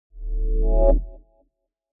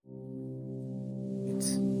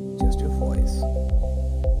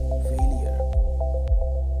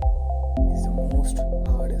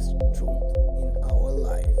truth in our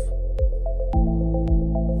life.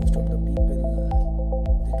 Most of the people,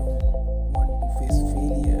 they don't want to face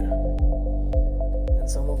failure, and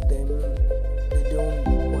some of them, they don't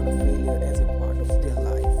want failure as a part of their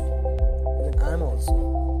life. Even I'm also.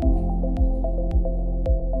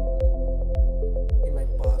 In my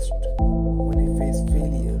past, when I faced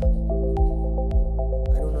failure,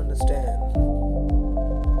 I don't understand.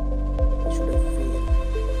 Why should I fail?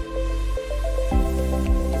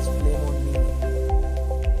 Just blame on me.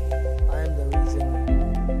 I am the reason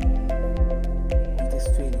of this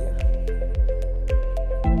failure.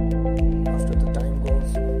 After the time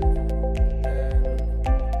goes and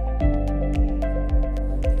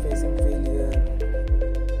I'm facing failure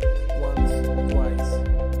once, twice,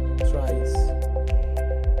 thrice.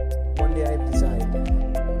 One day I decide,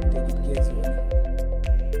 take it casually.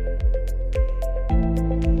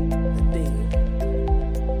 The day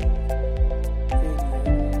failure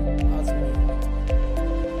asked me,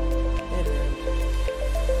 "Hey man,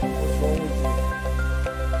 what's wrong with you?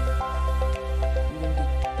 You didn't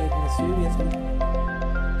take me seriously.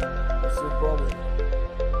 What's your problem?"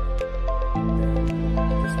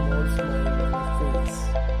 Then a small smile on my face.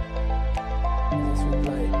 I just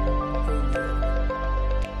replied, "Failure.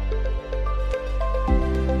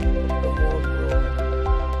 Come on, bro.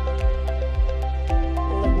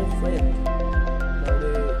 You're like my friend.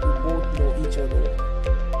 Nowadays, we both know each other.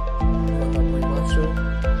 You are not my master.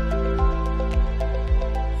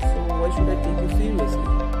 So why should I take you seriously?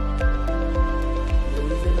 The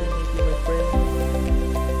reason I make you my friend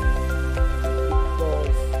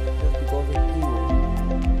just because of you,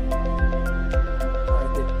 I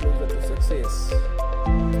get closer to success.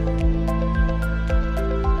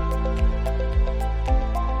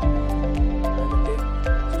 And take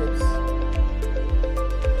steps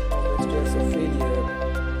on the stairs of failure.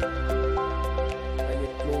 I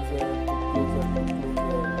get closer and closer and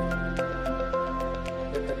closer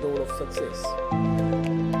at the door of success. So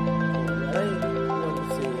what I want to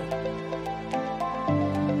say,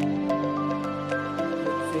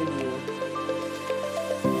 with failure,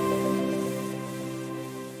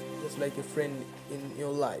 just like a friend in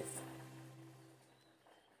your life,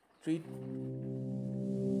 treat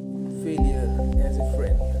failure as a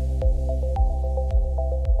friend.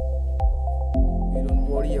 You don't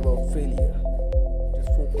worry about failure. Just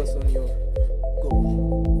focus on your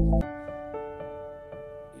goal.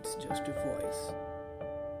 It's just a voice.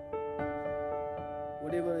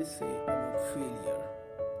 Whatever I say about failure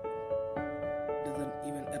doesn't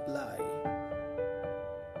even apply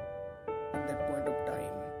at that point of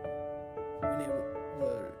time. Whenever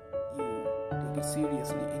you take it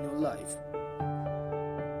seriously in your life,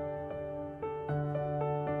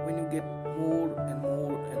 when you get more and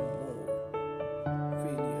more and more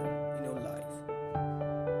failure in your life,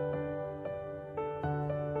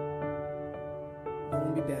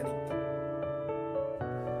 don't be panic.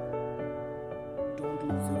 Don't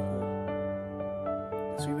lose your hope.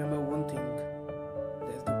 Just remember one thing.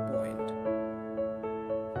 That's the point.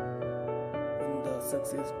 When the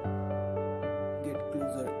success get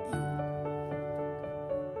closer to you,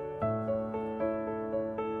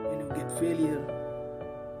 when you get failure,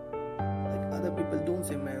 like other people don't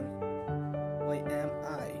say, "Man, why am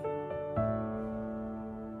I?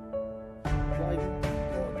 Why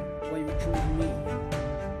God? Why you choose me?"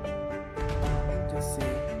 Just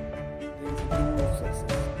say, there is a door of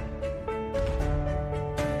success,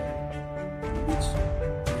 which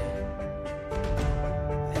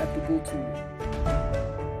I have to go through.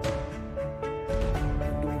 The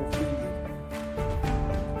door of failure.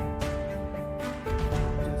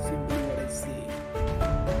 Just simply what I say.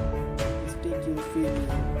 Just take your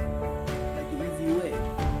failure like an easy way.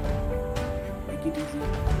 Make it easy.